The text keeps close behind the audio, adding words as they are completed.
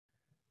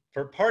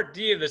For part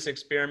D of this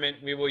experiment,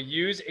 we will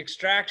use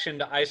extraction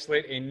to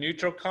isolate a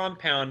neutral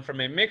compound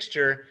from a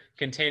mixture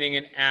containing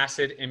an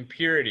acid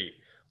impurity.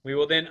 We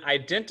will then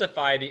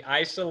identify the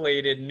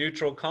isolated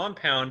neutral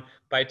compound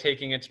by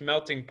taking its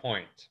melting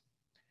point.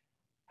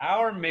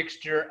 Our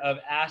mixture of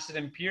acid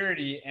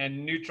impurity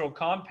and neutral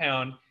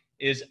compound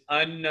is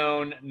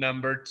unknown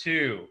number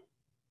 2.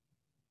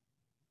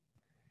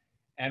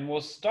 And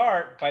we'll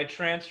start by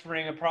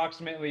transferring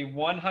approximately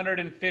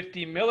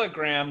 150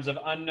 milligrams of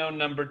unknown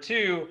number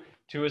 2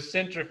 to a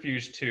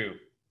centrifuge tube.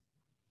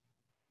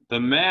 The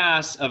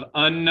mass of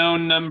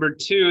unknown number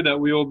 2 that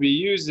we will be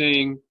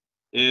using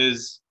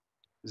is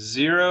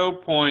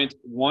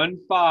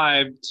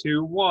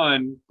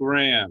 0.1521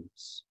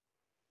 grams.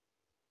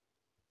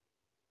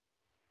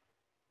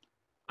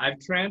 I've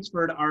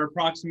transferred our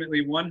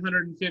approximately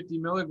 150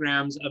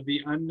 milligrams of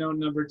the unknown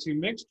number 2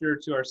 mixture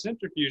to our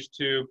centrifuge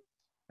tube,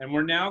 and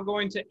we're now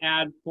going to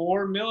add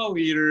 4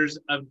 milliliters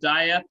of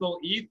diethyl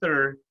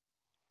ether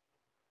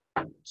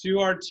to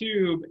our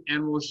tube,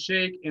 and we'll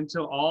shake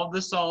until all of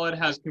the solid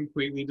has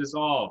completely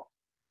dissolved.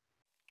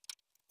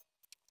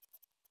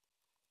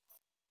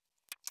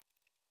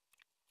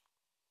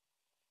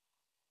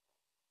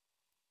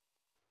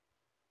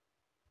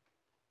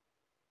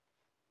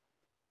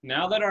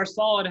 Now that our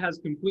solid has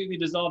completely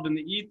dissolved in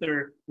the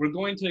ether, we're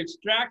going to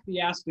extract the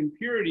acid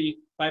impurity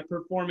by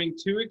performing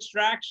 2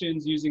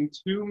 extractions using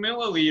 2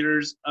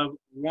 milliliters of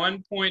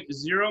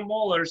 1.0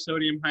 molar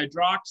sodium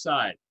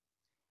hydroxide.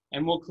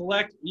 And we'll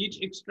collect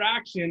each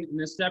extraction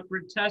in a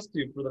separate test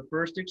tube for the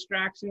first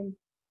extraction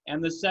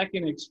and the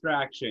second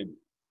extraction.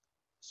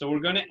 So we're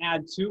going to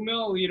add 2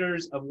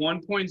 milliliters of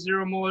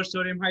 1.0 molar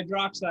sodium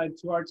hydroxide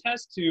to our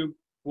test tube.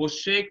 We'll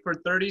shake for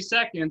 30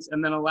 seconds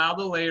and then allow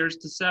the layers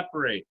to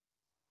separate.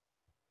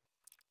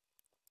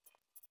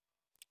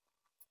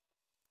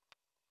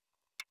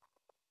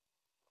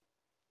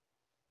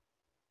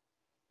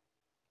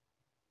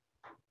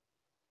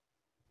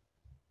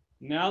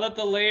 Now that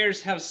the layers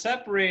have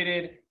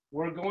separated,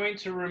 we're going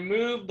to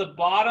remove the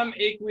bottom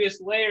aqueous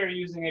layer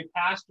using a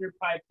pasture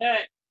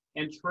pipette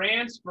and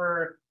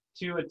transfer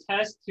to a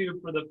test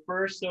tube for the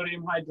first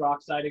sodium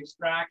hydroxide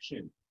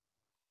extraction.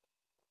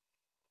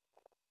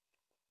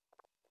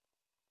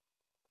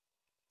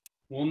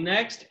 We'll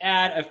next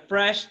add a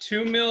fresh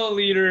 2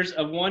 milliliters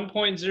of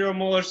 1.0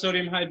 molar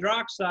sodium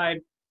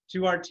hydroxide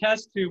to our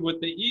test tube with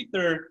the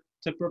ether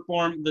to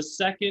perform the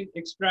second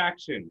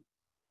extraction.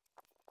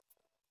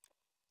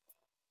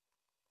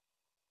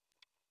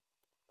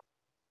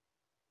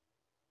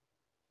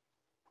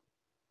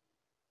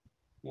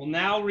 We'll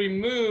now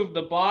remove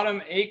the bottom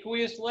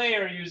aqueous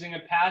layer using a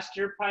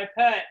pasture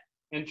pipette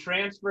and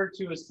transfer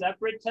to a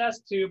separate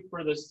test tube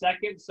for the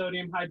second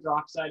sodium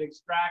hydroxide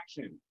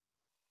extraction.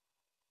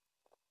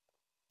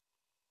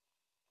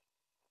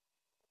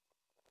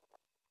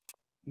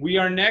 We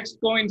are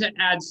next going to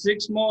add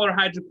 6 molar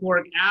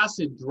hydrochloric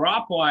acid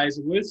dropwise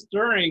with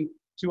stirring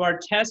to our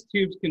test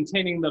tubes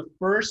containing the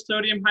first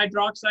sodium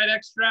hydroxide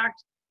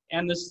extract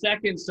and the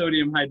second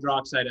sodium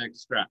hydroxide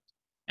extract.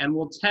 And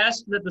we'll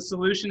test that the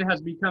solution has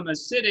become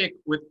acidic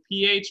with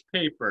pH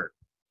paper.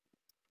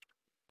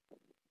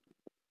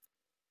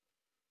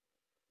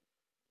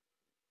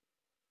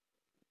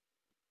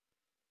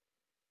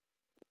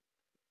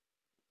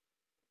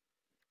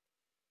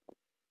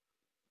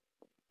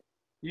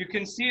 You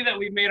can see that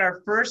we've made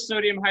our first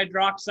sodium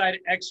hydroxide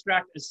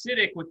extract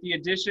acidic with the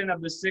addition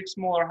of the 6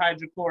 molar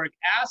hydrochloric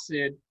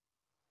acid.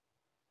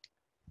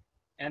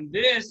 And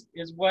this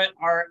is what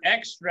our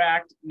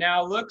extract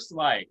now looks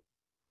like.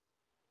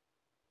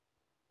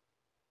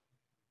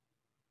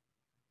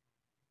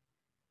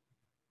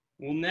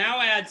 We'll now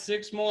add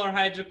 6 molar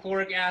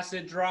hydrochloric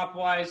acid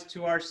dropwise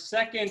to our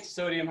second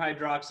sodium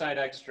hydroxide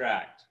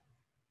extract.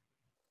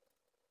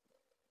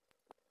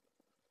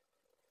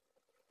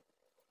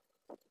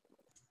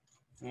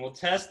 And we'll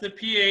test the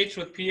pH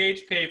with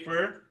pH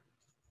paper.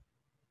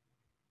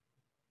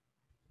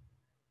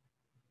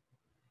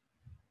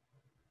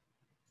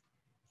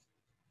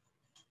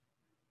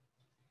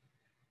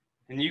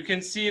 And you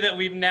can see that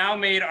we've now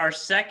made our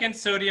second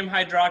sodium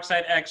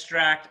hydroxide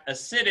extract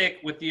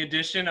acidic with the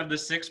addition of the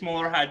 6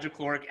 molar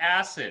hydrochloric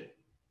acid.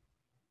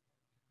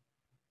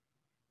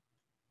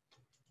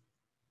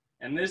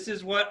 And this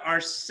is what our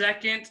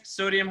second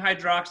sodium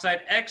hydroxide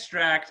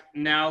extract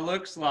now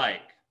looks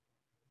like.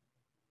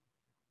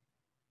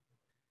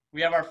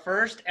 We have our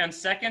first and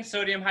second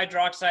sodium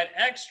hydroxide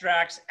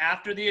extracts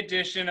after the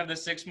addition of the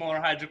 6 molar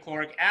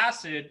hydrochloric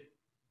acid.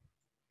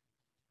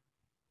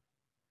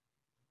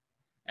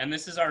 And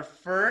this is our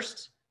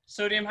first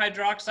sodium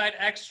hydroxide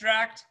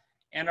extract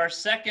and our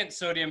second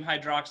sodium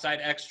hydroxide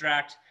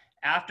extract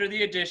after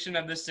the addition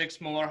of the 6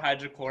 molar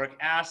hydrochloric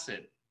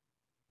acid.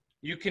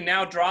 You can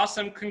now draw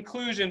some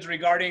conclusions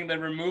regarding the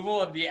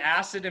removal of the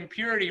acid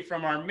impurity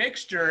from our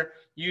mixture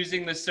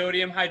using the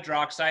sodium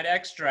hydroxide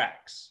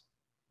extracts.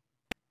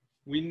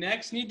 We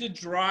next need to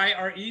dry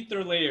our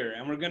ether layer,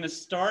 and we're going to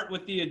start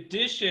with the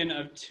addition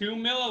of 2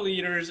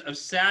 milliliters of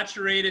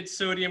saturated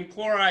sodium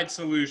chloride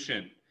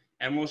solution.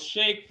 And we'll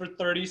shake for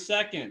 30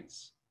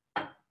 seconds.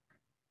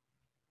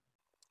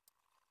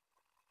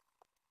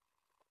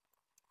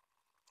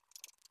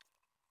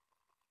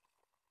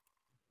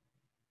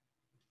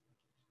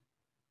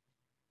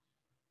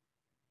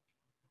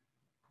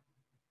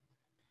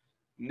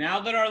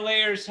 Now that our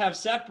layers have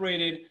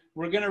separated,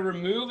 we're going to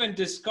remove and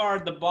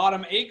discard the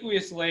bottom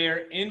aqueous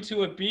layer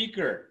into a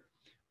beaker.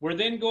 We're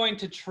then going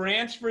to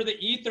transfer the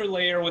ether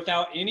layer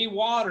without any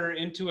water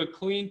into a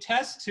clean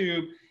test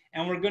tube,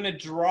 and we're going to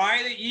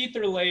dry the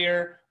ether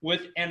layer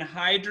with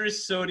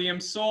anhydrous sodium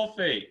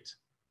sulfate.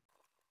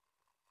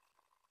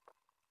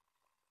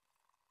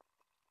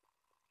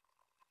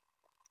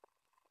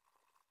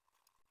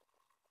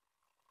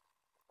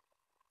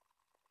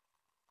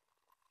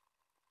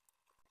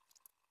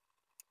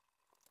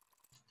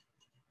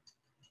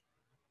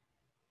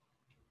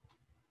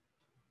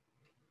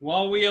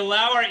 While we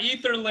allow our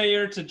ether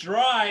layer to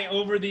dry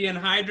over the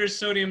anhydrous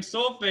sodium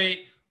sulfate,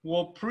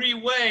 we'll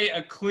pre-weigh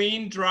a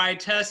clean, dry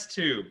test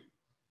tube.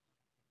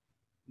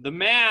 The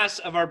mass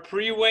of our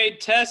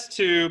pre-weighed test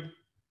tube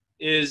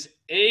is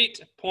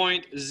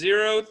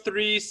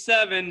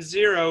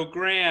 8.0370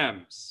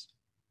 grams.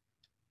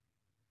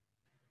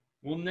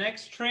 We'll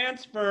next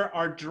transfer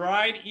our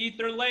dried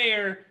ether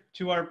layer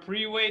to our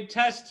pre-weighed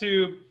test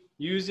tube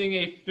using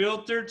a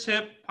filter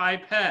tip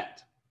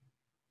pipette.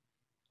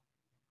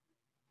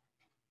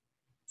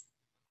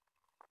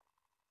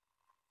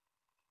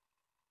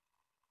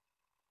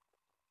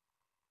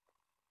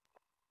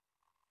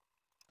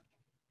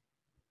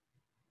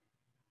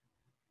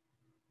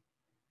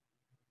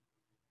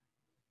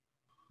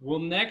 We'll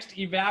next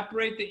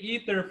evaporate the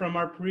ether from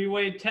our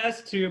pre-weighed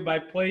test tube by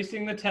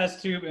placing the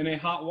test tube in a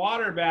hot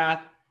water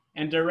bath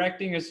and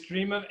directing a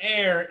stream of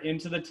air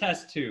into the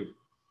test tube.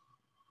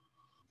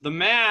 The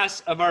mass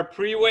of our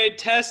pre-weighed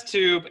test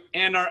tube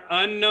and our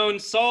unknown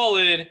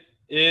solid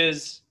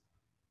is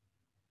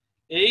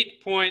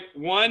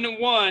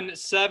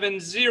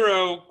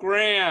 8.1170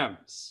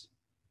 grams.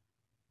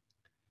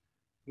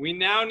 We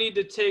now need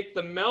to take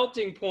the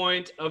melting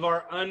point of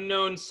our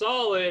unknown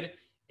solid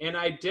and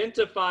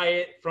identify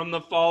it from the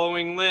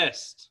following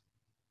list.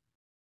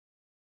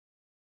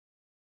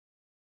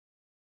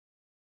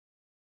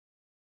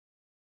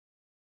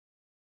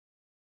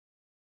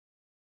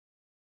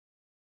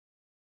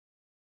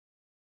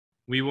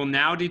 We will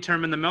now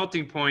determine the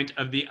melting point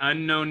of the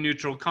unknown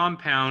neutral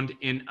compound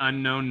in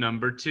unknown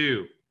number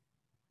 2.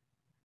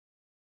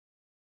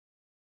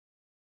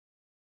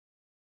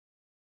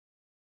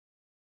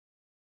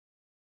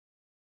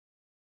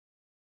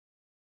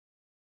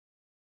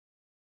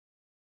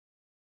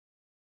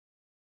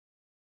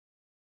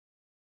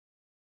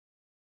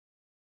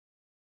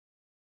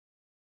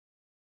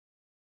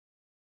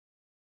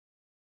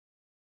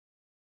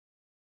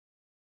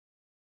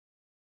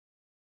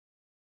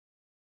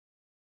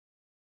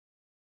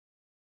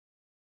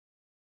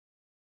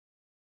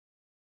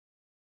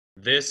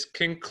 This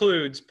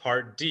concludes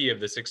part D of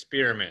this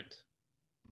experiment.